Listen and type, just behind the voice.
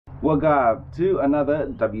W.U.G.A.W.B to another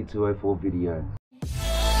W204 video.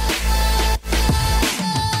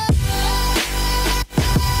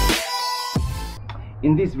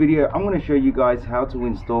 In this video, I'm going to show you guys how to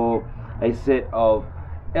install a set of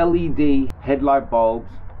LED headlight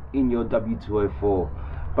bulbs in your W204.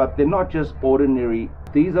 But they're not just ordinary,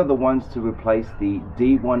 these are the ones to replace the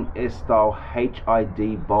D1S style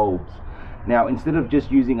HID bulbs. Now, instead of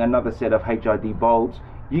just using another set of HID bulbs,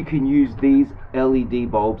 you can use these LED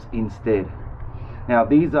bulbs instead. Now,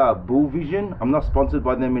 these are BULLVISION. I'm not sponsored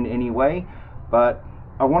by them in any way, but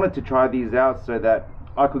I wanted to try these out so that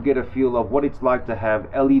I could get a feel of what it's like to have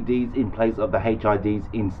LEDs in place of the HIDs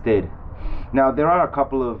instead. Now, there are a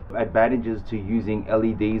couple of advantages to using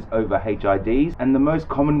LEDs over HIDs, and the most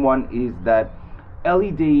common one is that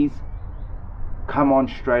LEDs come on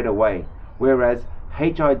straight away, whereas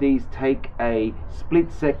HIDs take a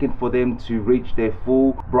split second for them to reach their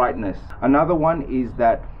full brightness. Another one is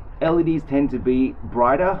that LEDs tend to be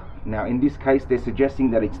brighter. Now, in this case, they're suggesting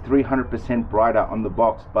that it's 300% brighter on the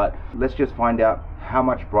box, but let's just find out how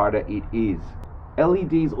much brighter it is.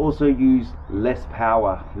 LEDs also use less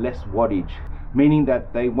power, less wattage, meaning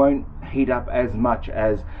that they won't heat up as much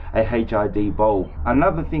as a HID bulb.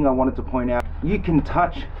 Another thing I wanted to point out, you can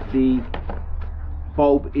touch the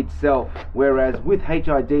bulb itself, whereas with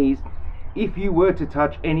HIDs, if you were to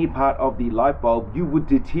touch any part of the light bulb, you would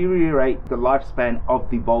deteriorate the lifespan of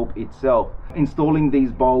the bulb itself. Installing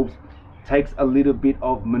these bulbs takes a little bit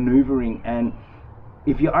of maneuvering, and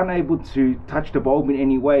if you're unable to touch the bulb in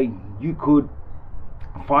any way, you could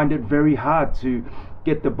find it very hard to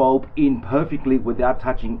get the bulb in perfectly without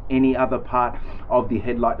touching any other part of the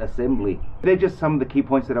headlight assembly. They're just some of the key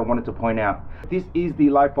points that I wanted to point out. This is the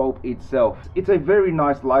light bulb itself. It's a very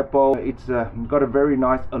nice light bulb. It's got a very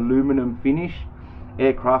nice aluminum finish,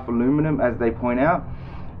 aircraft aluminum as they point out.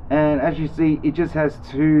 And as you see, it just has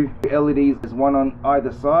two LEDs, there's one on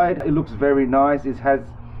either side. It looks very nice. It has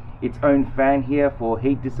its own fan here for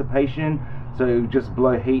heat dissipation, so it will just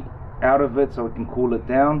blow heat out of it so it can cool it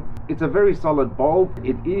down. It's a very solid bulb.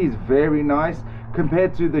 It is very nice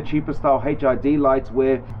compared to the cheaper style HID lights,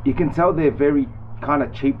 where you can tell they're very kind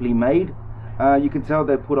of cheaply made. You can tell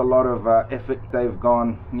they put a lot of effort. They've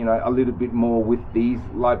gone, you know, a little bit more with these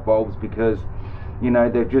light bulbs because, you know,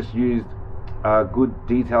 they've just used good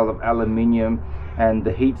detail of aluminium, and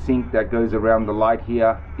the heat sink that goes around the light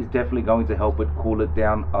here is definitely going to help it cool it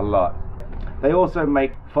down a lot. They also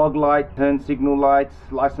make fog light, turn signal lights,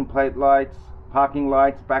 license plate lights, parking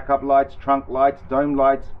lights, backup lights, trunk lights, dome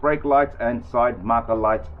lights, brake lights, and side marker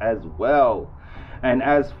lights as well. And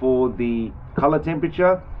as for the color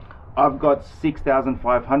temperature, I've got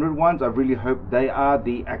 6,500 ones. I really hope they are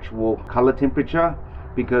the actual color temperature,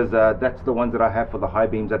 because that's the ones that I have for the high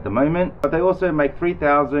beams at the moment. But they also make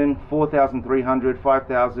 3,000, 4,300,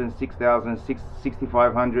 5,000, 6,000,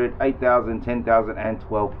 6,500, 8,000, 10,000, and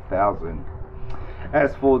 12,000.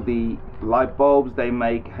 As for the light bulbs, they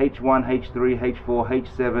make H1, H3, H4,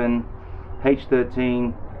 H7,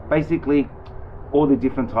 H13, basically all the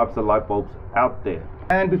different types of light bulbs out there.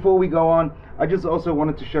 And before we go on, I just also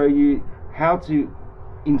wanted to show you how to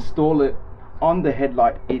install it on the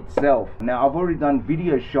headlight itself. Now, I've already done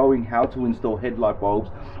videos showing how to install headlight bulbs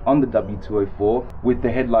on the W204 with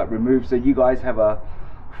the headlight removed, so you guys have a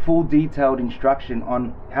full detailed instruction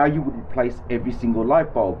on how you would replace every single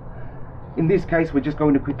light bulb. In this case, we're just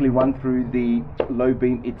going to quickly run through the low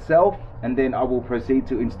beam itself, and then I will proceed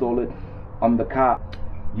to install it on the car.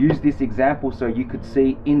 Use this example so you could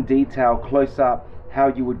see in detail, close up, how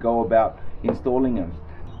you would go about installing them.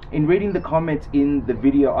 In reading the comments in the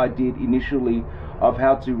video I did initially of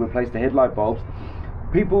how to replace the headlight bulbs,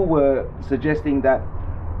 people were suggesting that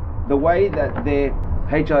the way that their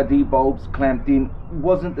HID bulbs clamped in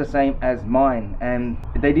wasn't the same as mine, and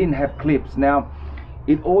they didn't have clips. Now,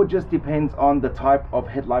 it all just depends on the type of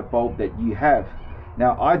headlight bulb that you have.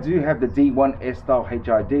 Now, I do have the D1S style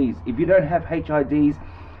HIDs. If you don't have HIDs,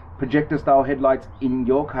 projector style headlights in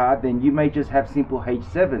your car, then you may just have simple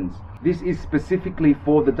H7s. This is specifically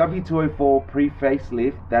for the W204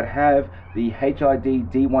 pre-facelift that have the HID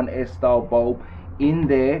D1S style bulb in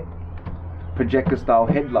their projector style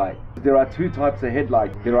headlight. There are two types of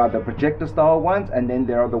headlights. There are the projector style ones, and then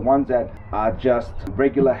there are the ones that are just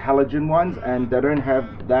regular halogen ones, and they don't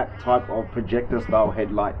have that type of projector style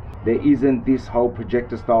headlight. There isn't this whole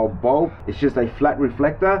projector style bulb. It's just a flat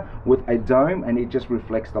reflector with a dome, and it just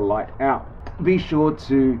reflects the light out. Be sure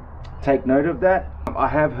to take note of that. I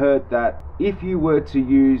have heard that if you were to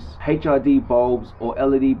use HID bulbs or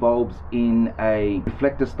LED bulbs in a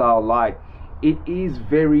reflector style light, it is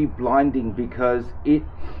very blinding because it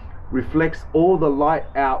reflects all the light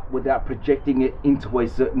out without projecting it into a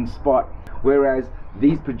certain spot. Whereas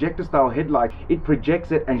these projector style headlights, it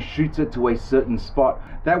projects it and shoots it to a certain spot.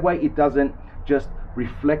 That way it doesn't just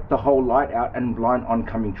reflect the whole light out and blind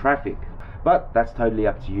oncoming traffic. But that's totally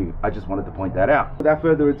up to you. I just wanted to point that out. Without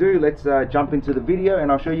further ado, let's jump into the video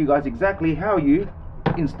and I'll show you guys exactly how you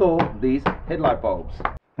install these headlight bulbs.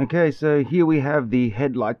 Okay, so here we have the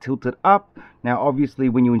headlight tilted up. Now obviously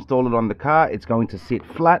when you install it on the car, it's going to sit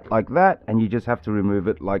flat like that, and you just have to remove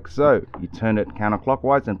it like so. You turn it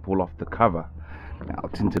counterclockwise and pull off the cover. Now I'll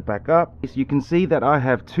tint it back up. So you can see that I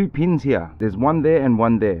have two pins here. There's one there and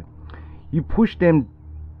one there. You push them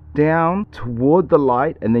down toward the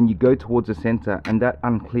light and then you go towards the center, and that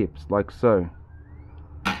unclips like so,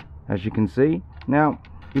 as you can see. Now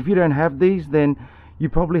if you don't have these, then you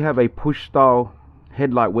probably have a push style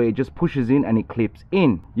headlight where it just pushes in and it clips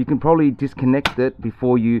in. You can probably disconnect it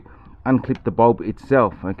before you unclip the bulb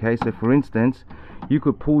itself. Okay, so for instance, you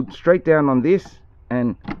could pull straight down on this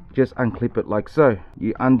and just unclip it like so.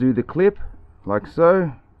 You undo the clip like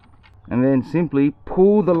so, and then simply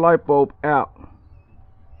pull the light bulb out.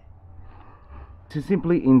 To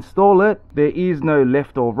simply install it, there is no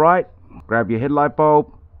left or right. Grab your headlight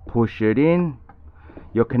bulb, push it in.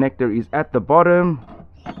 Your connector is at the bottom,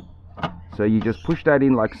 so you just push that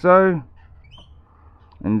in like so,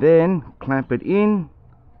 and then clamp it in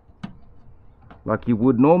like you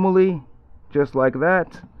would normally, just like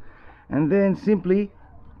that, and then simply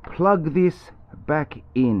plug this back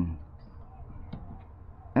in,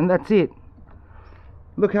 and that's it.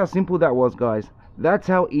 Look how simple that was, guys. That's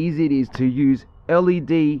how easy it is to use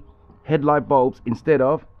LED headlight bulbs instead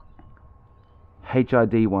of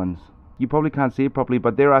HID ones. You probably can't see it properly,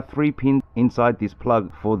 but there are 3 pins inside this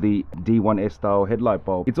plug for the D1S style headlight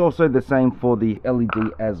bulb. It's also the same for the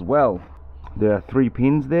LED as well. There are 3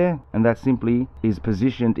 pins there, and that simply is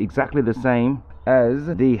positioned exactly the same as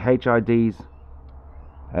the HIDs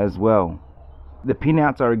as well. The pin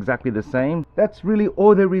outs are exactly the same. That's really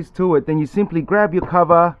all there is to it. Then you simply grab your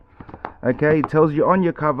cover. Okay, it tells you on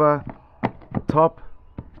your cover top,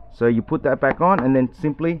 so you put that back on and then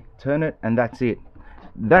simply turn it, and that's it.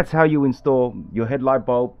 That's how you install your headlight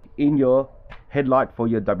bulb in your headlight for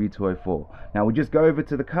your W204. Now we'll just go over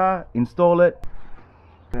to the car, install it.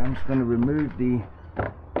 I'm just going to remove the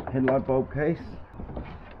headlight bulb case.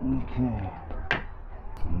 Okay,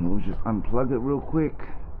 and we'll just unplug it real quick,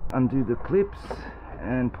 undo the clips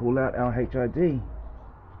and pull out our HID.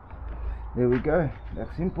 There we go,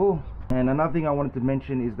 that's simple. And another thing I wanted to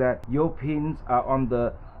mention is that your pins are on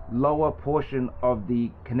the lower portion of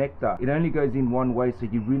the connector. It only goes in one way, so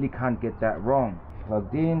you really can't get that wrong.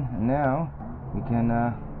 Plugged in, and now we can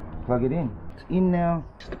plug it in. It's in now.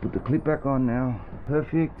 Just put the clip back on now.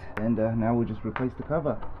 Perfect. And now we'll just replace the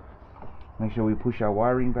cover. Make sure we push our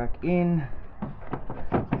wiring back in,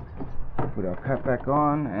 put our cap back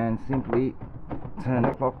on, and simply turn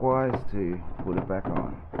it clockwise to put it back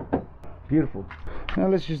on. Beautiful. Now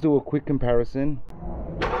let's just do a quick comparison.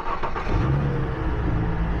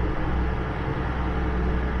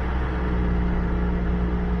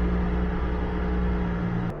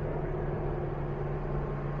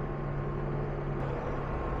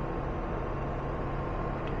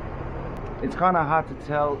 It's kind of hard to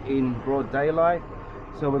tell in broad daylight,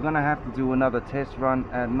 so we're gonna have to do another test run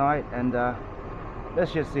at night, and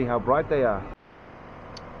let's just see how bright they are.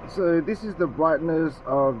 So this is the brightness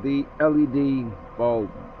of the LED bulb,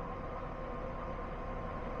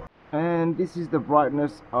 and this is the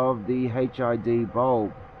brightness of the HID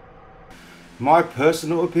bulb. My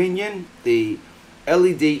personal opinion, the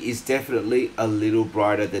LED is definitely a little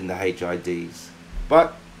brighter than the HIDs,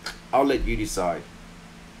 but I'll let you decide.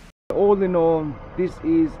 All in all, this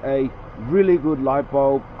is a really good light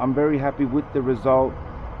bulb. I'm very happy with the result,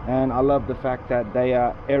 and I love the fact that they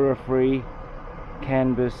are error-free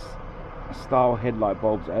canvas style headlight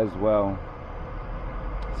bulbs as well.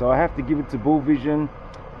 So I have to give it to BULLVISION.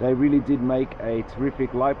 They really did make a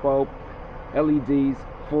terrific light bulb. LEDs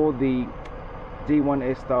for the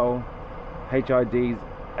D1S style HIDs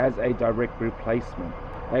as a direct replacement.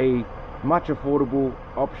 A much affordable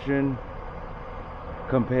option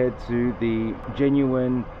compared to the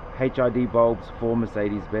genuine HID bulbs for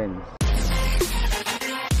Mercedes-Benz.